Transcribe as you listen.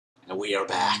And we are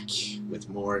back with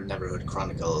more Neverhood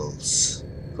Chronicles.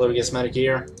 Clodogasmatic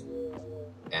here,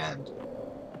 and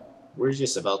we're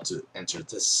just about to enter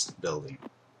this building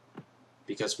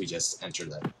because we just entered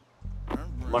that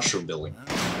mushroom building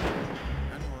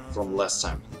from last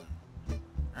time.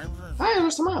 Hey,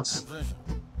 there's the mouse.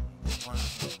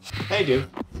 Hey, dude.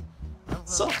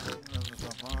 What's up?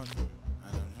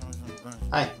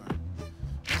 Hi.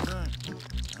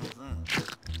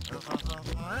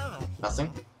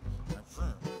 Nothing?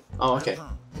 Oh, okay.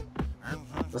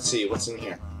 Let's see what's in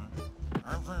here.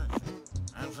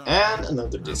 And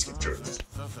another disc of truth.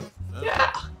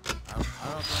 Yeah!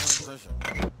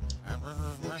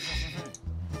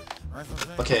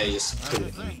 Okay, just put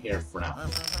it in here for now.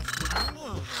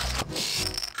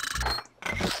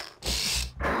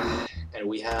 And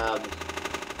we have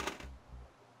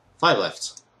 5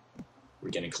 left.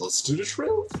 We're getting close to the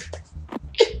truth.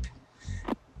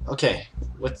 Okay,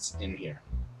 what's in here?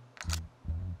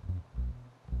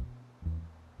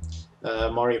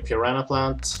 Mario Piranha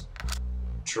Plant.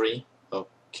 Tree.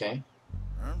 Okay.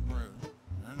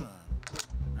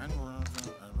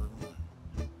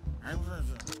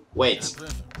 Wait.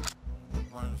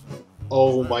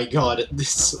 Oh my god,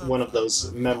 this is one of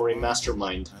those memory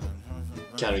mastermind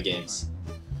kind of games.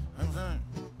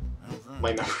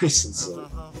 My memory isn't so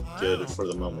good for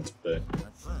the moment, but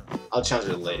I'll change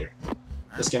it later.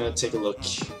 Just gonna take a look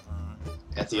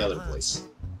at the other place.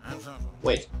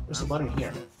 Wait, there's a button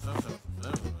here.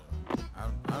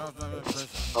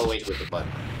 I'll wait with the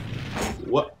button.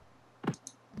 What?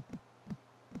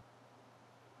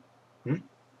 Hmm?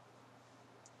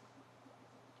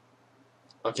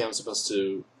 Okay, I'm supposed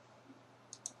to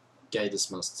guide this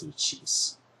mouse to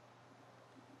cheese.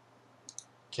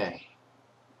 Okay.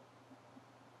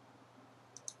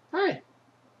 Hi!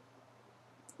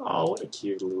 Oh, what a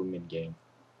cute little mini game.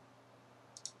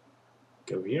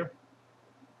 Go here.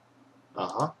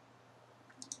 Uh-huh.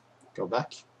 Go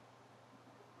back.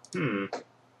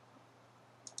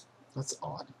 That's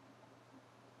odd.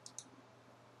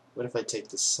 What if I take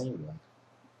the same one?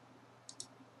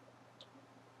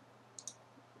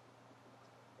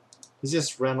 He's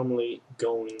just randomly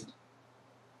going...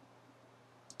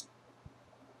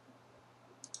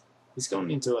 He's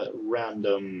going into a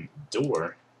random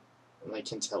door, and I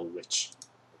can't tell which.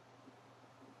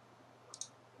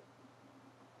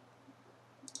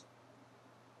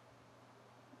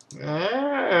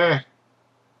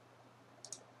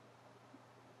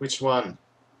 Which one?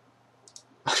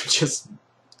 I'm just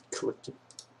clicking.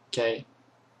 Okay.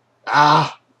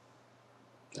 Ah!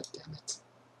 God damn it.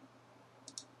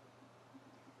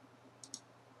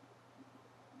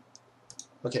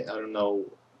 Okay, I don't know.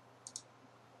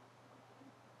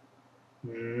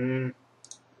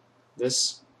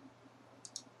 This?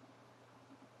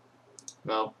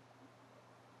 No.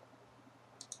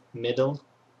 Middle?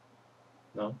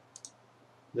 No.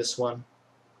 This one?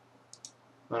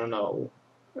 I don't know.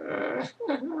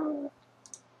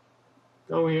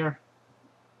 Go here.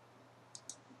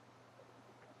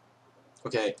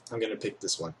 Okay, I'm gonna pick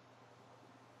this one.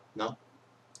 No?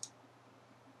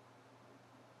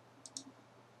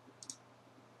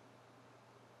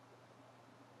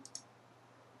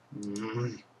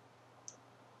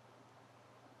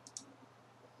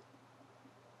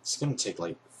 It's gonna take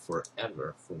like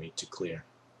forever for me to clear.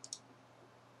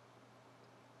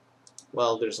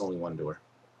 Well, there's only one door.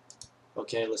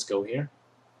 Okay, let's go here.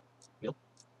 Nope.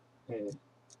 Here.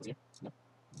 Nope. Nope.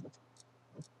 Nope.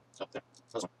 Up there.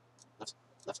 That's one. Left.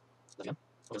 Left. Left again.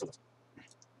 Okay, left.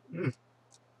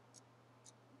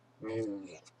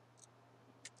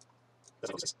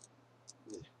 That's like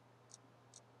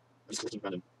I'm just clicking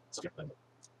random stuff here.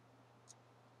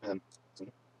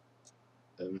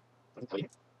 Okay, go here.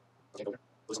 Go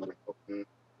this one. Oh,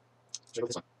 should I go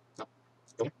this one? No.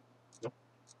 Go here. No.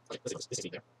 Okay, let's see. This is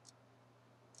there.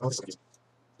 Oh, this is so confusing.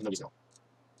 You know these now.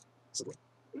 So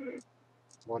boring.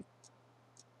 One.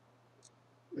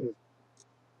 Okay,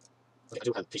 I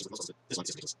do have patience with most of this one is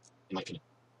ridiculous, in my opinion.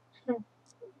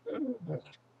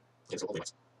 Okay, so all the way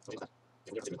right. Okay, look at that.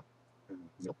 Okay, we're going to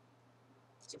middle.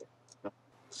 So there. No.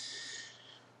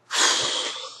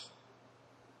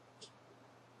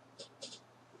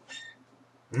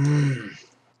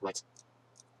 Right.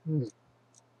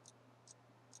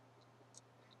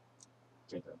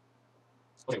 Okay,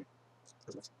 okay.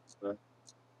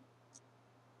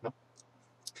 No.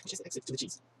 Just exit to the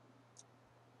cheese.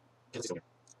 Okay, let's go here.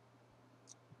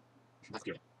 Not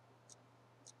clear.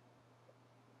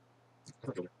 I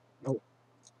don't go there. No.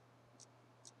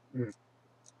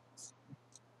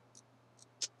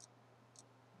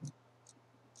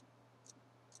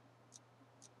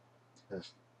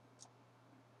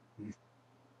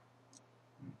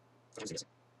 I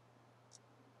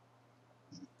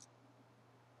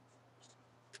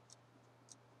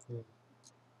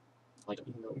don't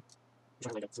even know. I'm trying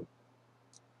to light up food.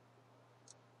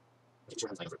 Okay, sure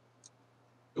I haven't lighted up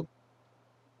food. Oh,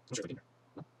 I'm sure we did.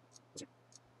 No? What's here?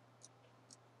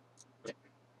 Okay,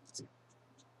 let's see.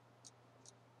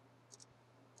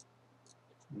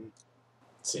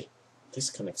 Let's see. This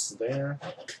connects there.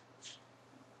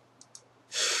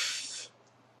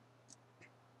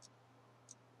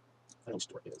 I don't know which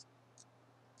door it is.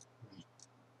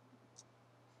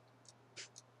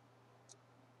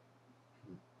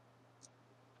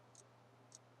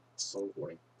 It's so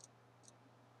boring.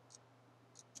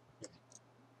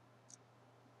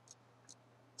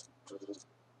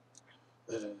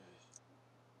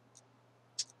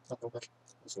 Go back.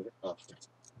 Let's go there. Oh, okay.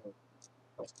 No.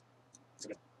 Oh, it's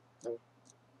okay. No.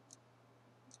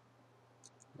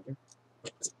 Okay. Okay,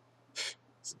 let's see.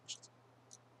 Let's see.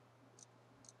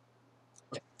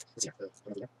 Okay, let's see here.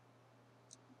 Over there.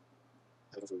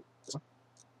 I go through this one.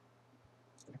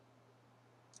 Okay.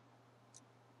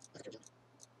 Back again.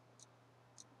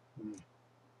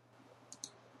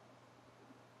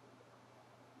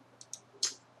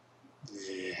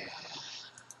 Yeah.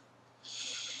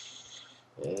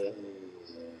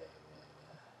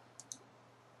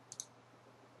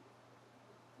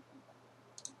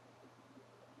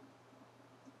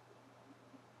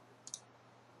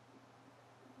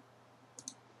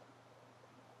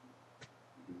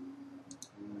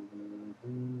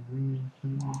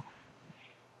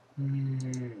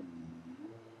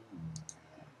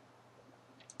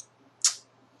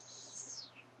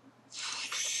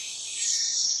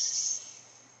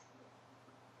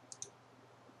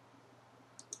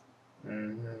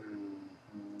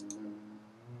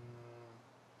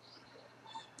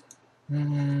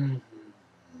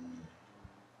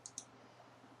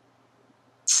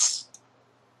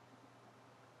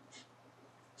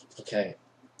 Okay,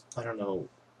 I don't know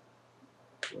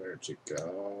where to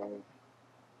go.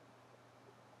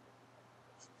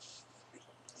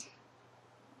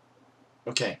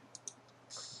 Okay,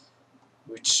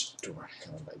 which door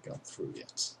haven't I gone through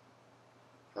yet?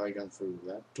 Have I gone through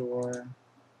that door?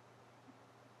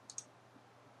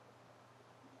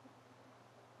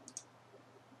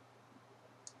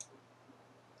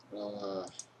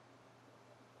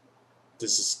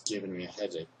 This is giving me a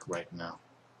headache right now.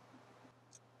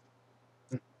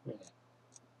 Yeah.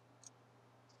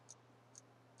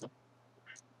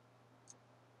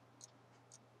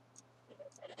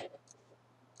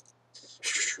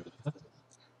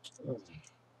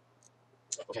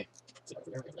 Okay, is it over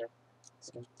there, right there?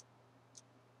 Second,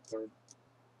 third.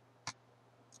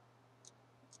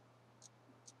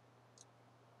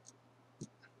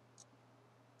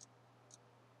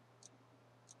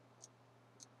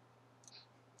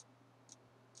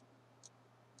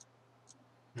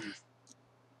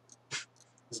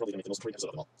 This is probably going to make the most important episode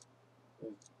of them all.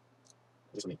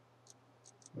 At least for me.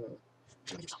 I'm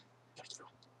gonna use some. Gotta keep it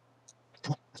rolling.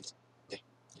 Come on, that's it. Okay,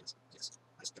 yes, yes.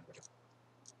 I just don't work out.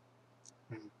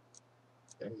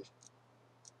 Okay.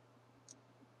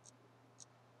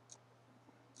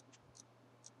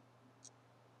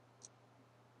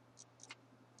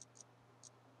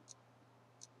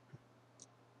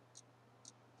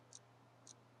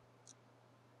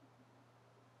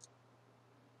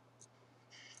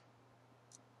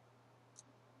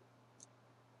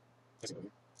 Let's go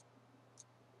here.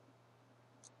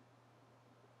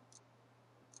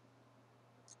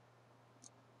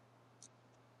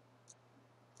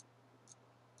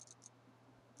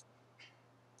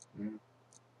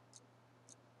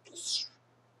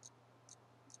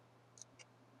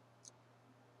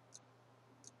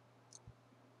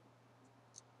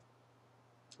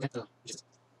 Okay, Jesus.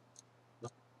 No.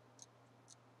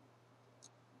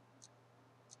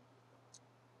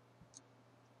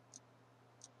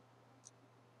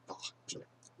 Oh, push it there.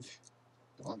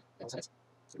 Come on, that was nice.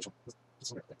 Which one?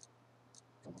 This one right there.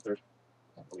 Come on, third.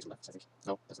 Always left, I think.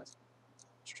 No, that's nice.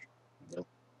 Middle.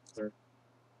 Third.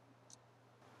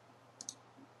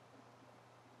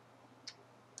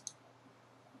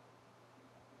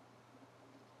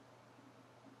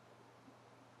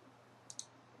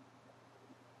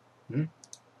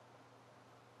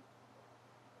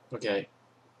 Okay.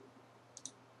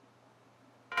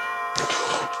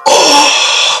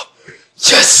 Oh!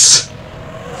 Yes!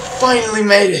 Finally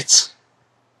made it!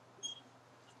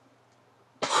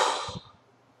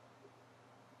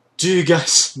 Do you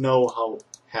guys know how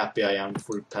happy I am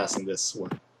for passing this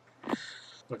one?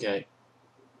 Okay.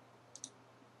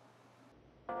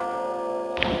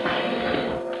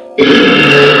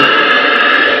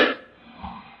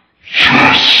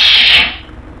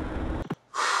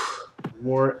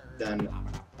 more than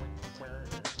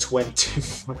 20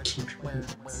 fucking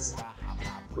minutes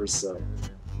or so.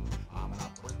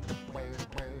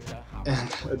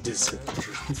 And a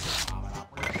disappear.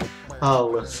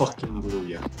 I'll fucking glue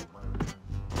you.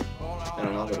 And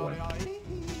another one.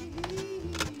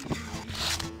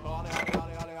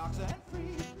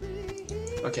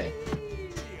 Okay.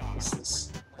 What's this?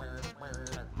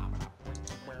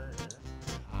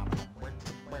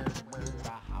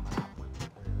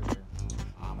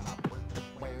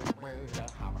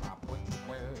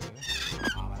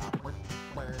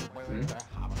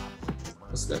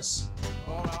 What's this?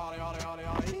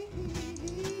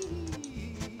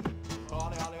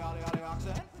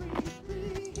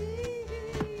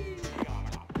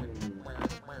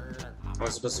 Am I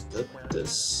supposed to put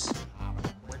this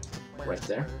right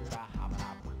there?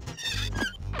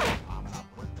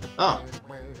 Oh.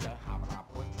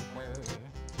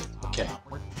 Okay.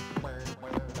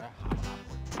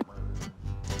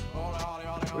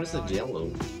 Where's the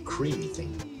yellow creamy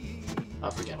thing? I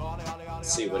forget.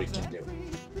 Let's see what it can do.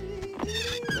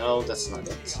 No, that's not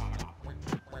it.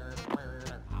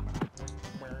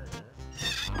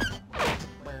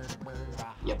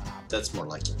 Yep, that's more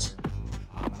like it.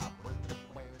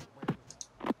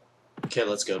 Okay,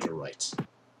 let's go to the right.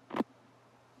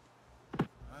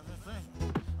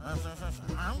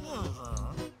 I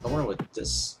wonder what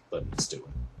this button's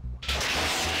doing.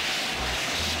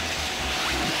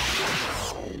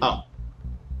 Oh.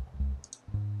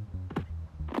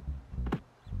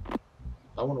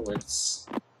 I wonder what it's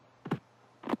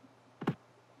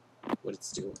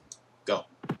doing. Go.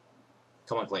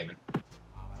 Come on, Clayman.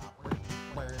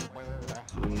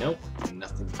 Nope,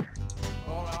 nothing there.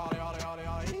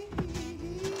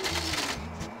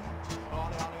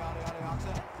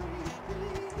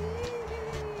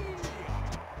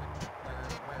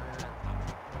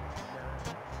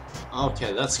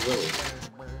 Okay, that's really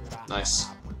nice.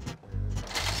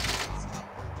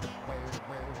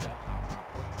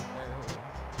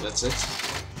 That's it?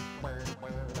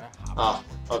 Ah,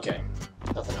 okay.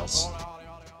 Nothing else.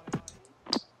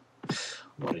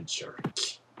 What a jerk.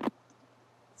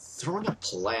 Throwing a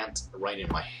plant right in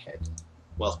my head.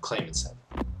 Well, Clayman's head.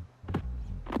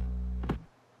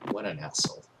 What an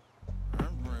asshole.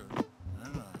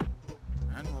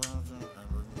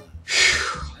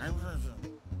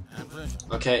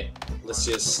 Okay, let's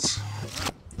just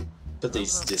put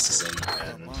these discs in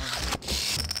and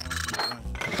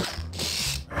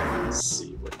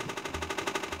see what.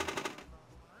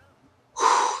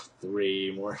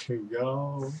 3 more to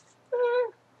go.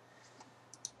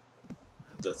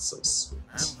 That's so sweet.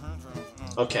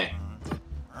 Okay,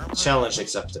 challenge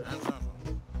accepted.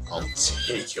 I'll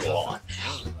take you on.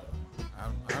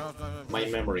 My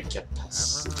memory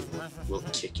capacity will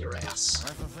kick your ass.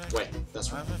 Wait,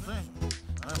 that's right.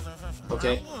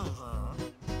 Okay.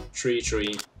 Tree.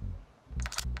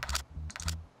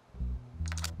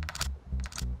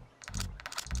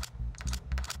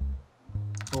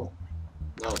 Oh.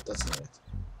 No, that's not it.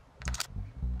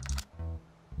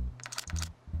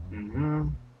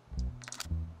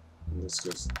 This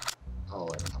goes... Oh, I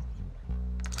don't know.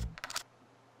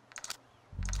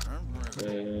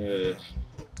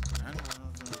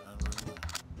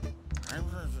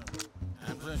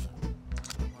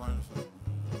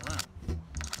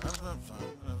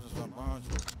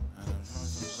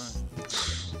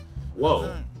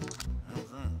 Whoa!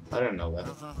 I didn't know that.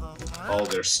 Oh,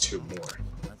 there's 2 more.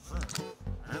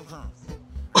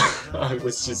 I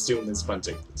was just doing this fun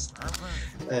techniques.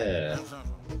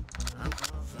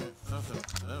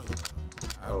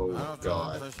 Oh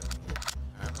god.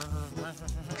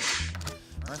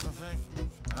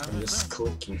 I'm just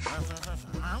clicking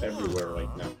everywhere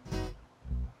right now.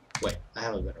 Wait, I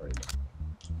have a better idea.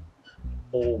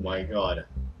 Oh my god.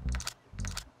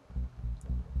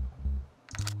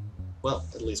 Well,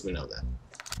 at least we know that.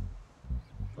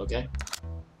 Okay?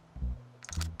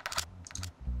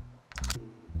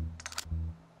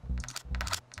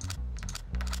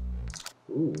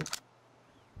 Ooh.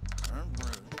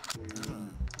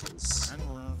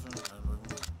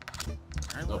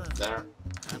 Nope, there.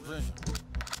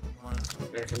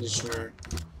 Air conditioner.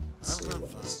 Let's see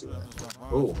what else do that.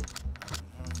 Ooh.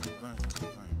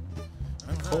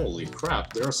 Holy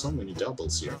crap, there are so many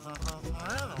doubles here.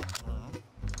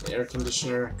 The air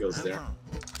conditioner goes there.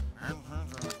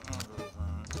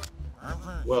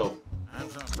 Whoa.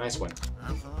 Nice one.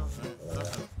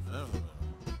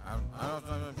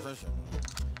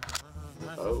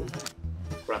 Oh.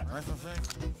 Crap.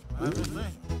 Ooh.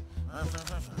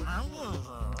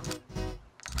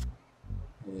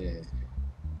 Yeah.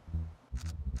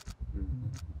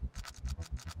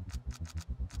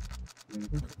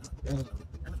 Yeah.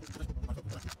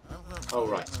 Oh,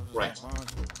 right, right.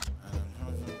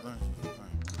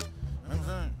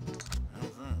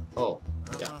 Oh,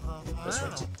 yeah, that's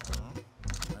right.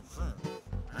 Oh,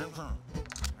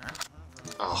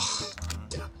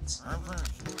 damn it.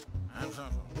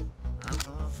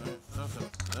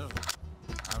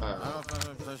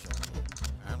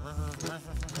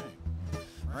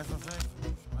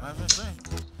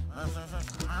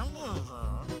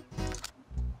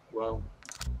 Well,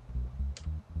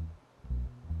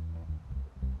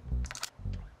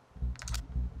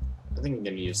 I think I'm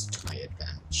gonna use it to my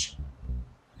advantage.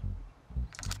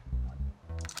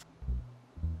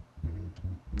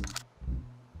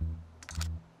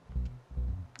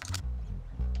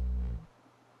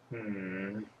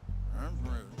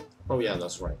 Oh yeah,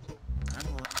 that's right.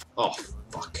 Oh,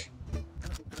 fuck.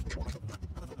 Come on.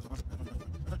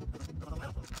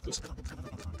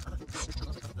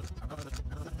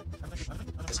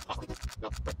 No,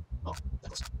 oh, that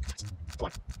was... Come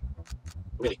on.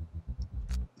 Really?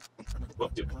 Whoa,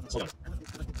 dude, slow down.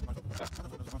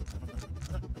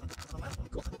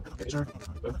 Cool. Okay, sure.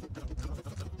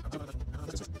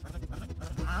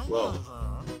 Whoa.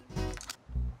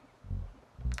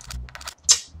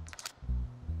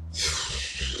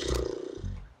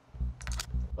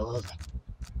 Oh,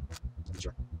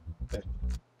 sure. Okay.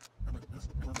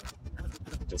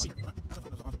 Let's see.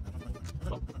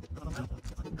 Well.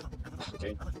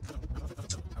 Okay.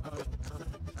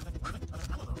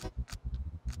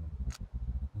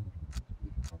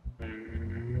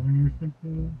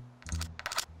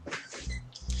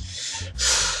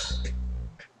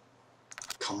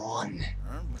 Come on.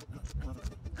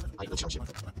 I will charge you.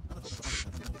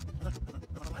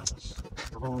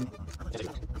 Come on. Okay.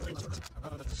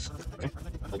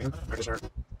 Like him, Artificer,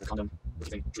 the condom,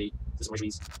 looking thing, tree, this is more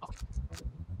trees. Oh.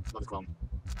 Love the chrome.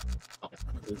 Oh, yeah.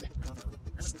 Okay.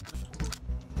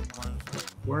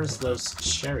 Where's those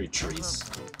cherry trees?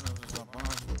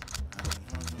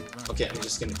 Okay, I'm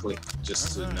just gonna click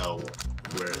just to know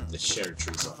where the cherry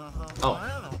trees are. Oh,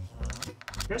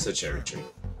 here's a cherry tree.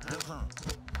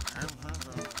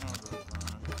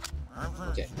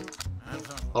 Okay.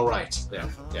 Alright, there,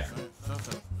 yeah.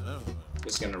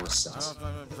 Just gonna reset.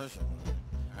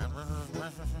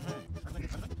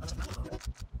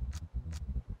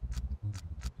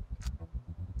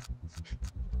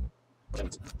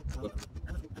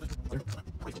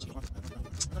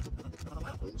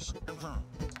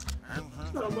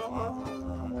 Come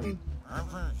on!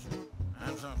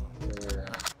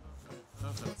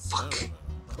 Fuck!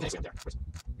 Okay, it's there.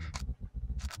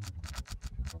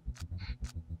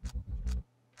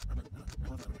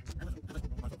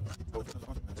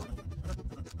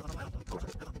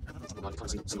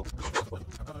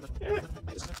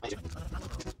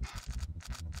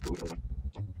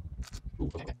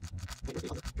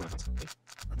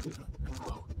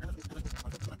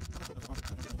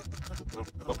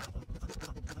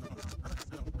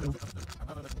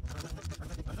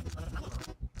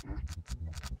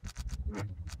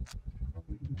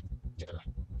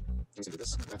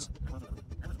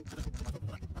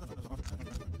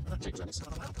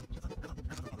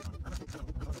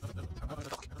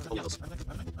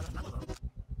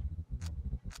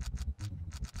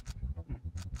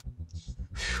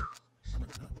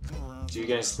 Do you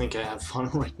guys think I have fun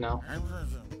right now?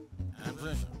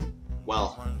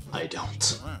 Well, I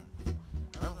don't.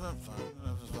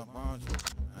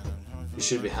 You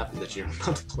should be happy that you're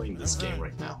not playing this game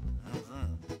right now.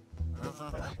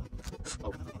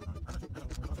 Oh.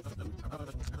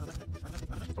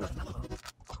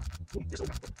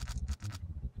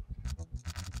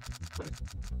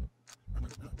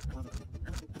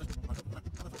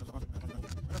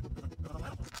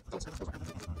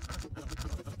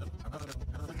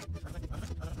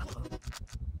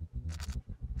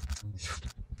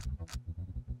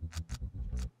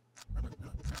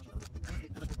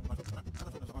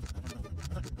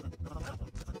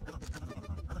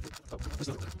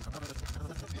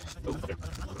 Oh, okay.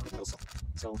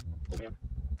 So, oh man.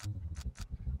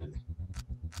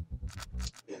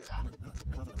 Yeah. Come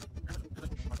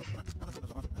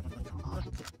on.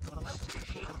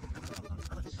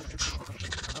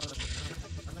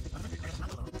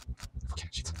 Okay,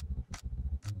 shit.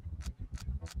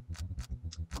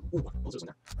 Ooh, what was in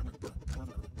there?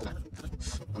 Okay.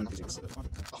 I'm not using this.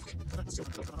 Oh, okay. Let's go.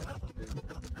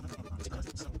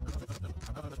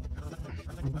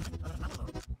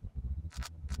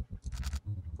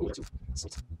 Oh, that's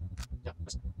sweet. Yeah,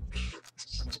 nice.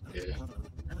 Yeah.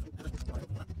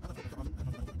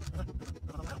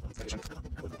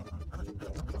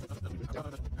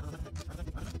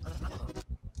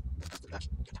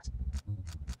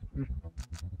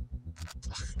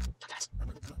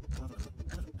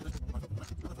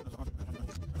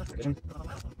 Vision.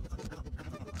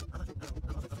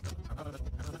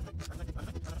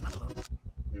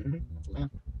 Yeah.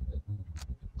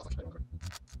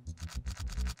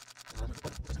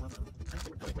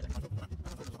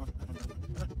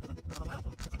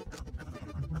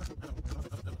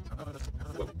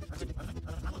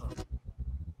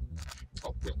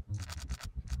 Oh, yeah.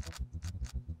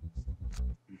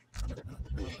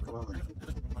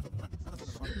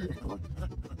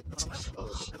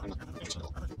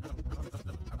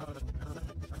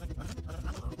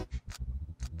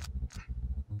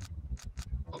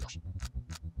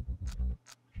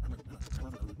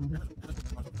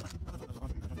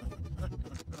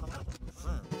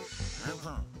 Come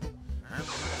on. Come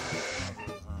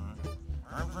on.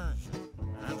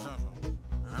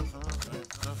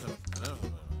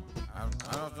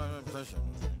 Oh, I'm not interested.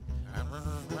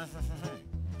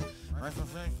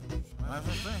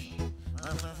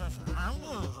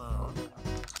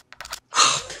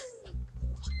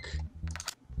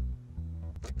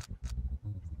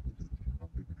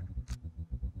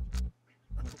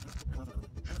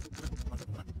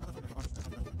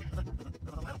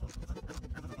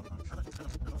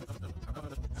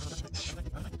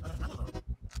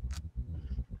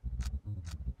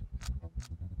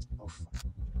 Oh gosh.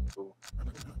 Cool.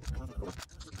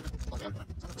 Okay.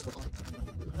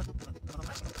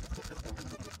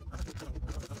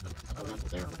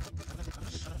 There.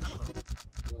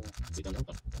 Is he done?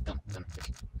 Done.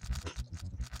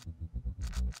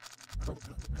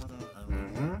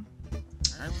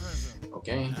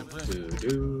 Okay.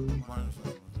 Do.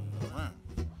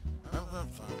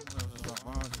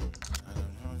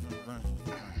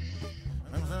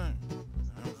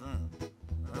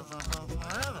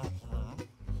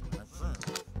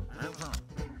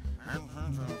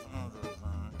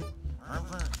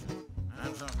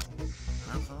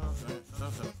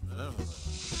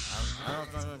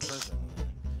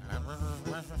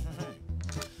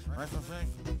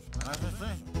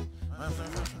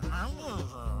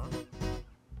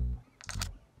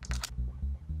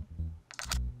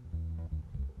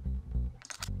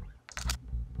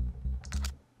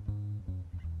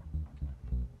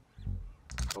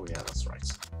 Oh yeah, that's right.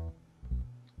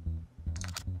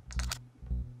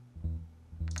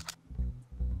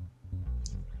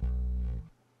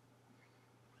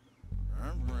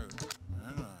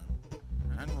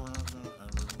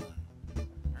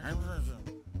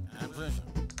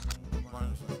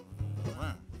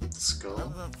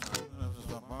 Skull.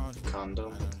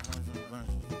 Condom.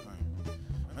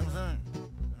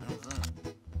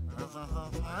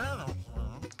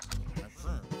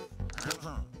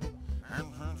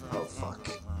 Oh fuck.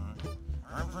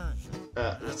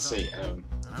 Let's see,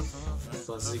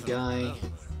 fuzzy guy.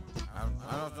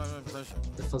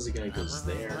 The fuzzy guy goes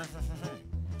there.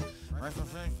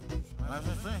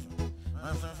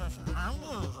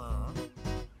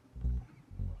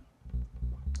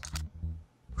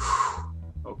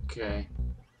 Okay.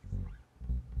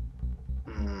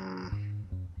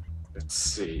 Let's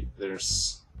see,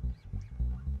 there's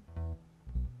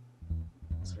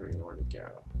where to go.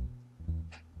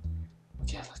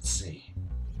 Okay, let's see.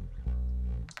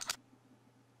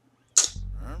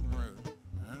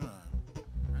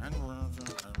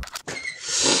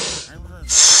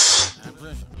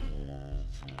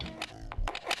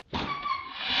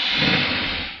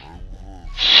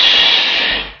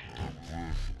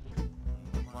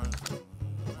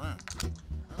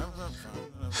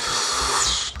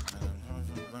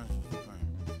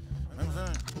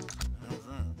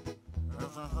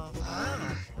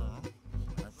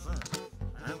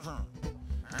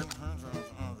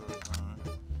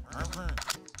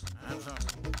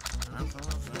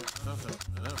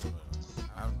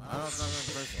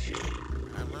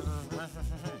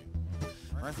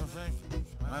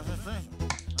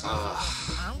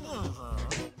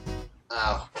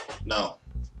 Ow. No.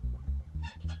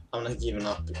 I'm not giving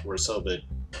up or so, but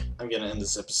I'm gonna end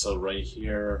this episode right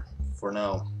here for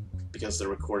now because the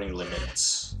recording limit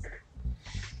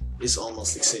is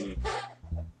almost exceeding.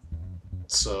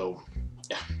 So,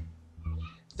 yeah.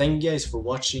 Thank you guys for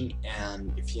watching,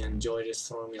 and if you enjoyed it,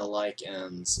 throw me a like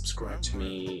and subscribe to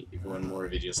me if you want more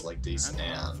videos like this,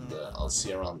 and I'll see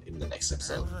you around in the next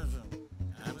episode.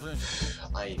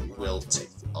 I will take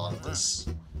on this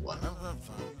one.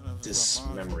 This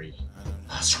memory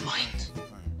mastermind.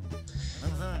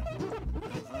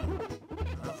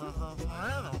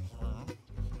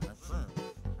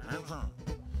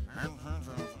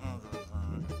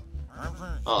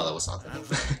 Oh, that was nothing.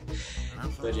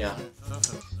 But yeah,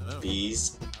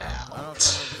 peace out.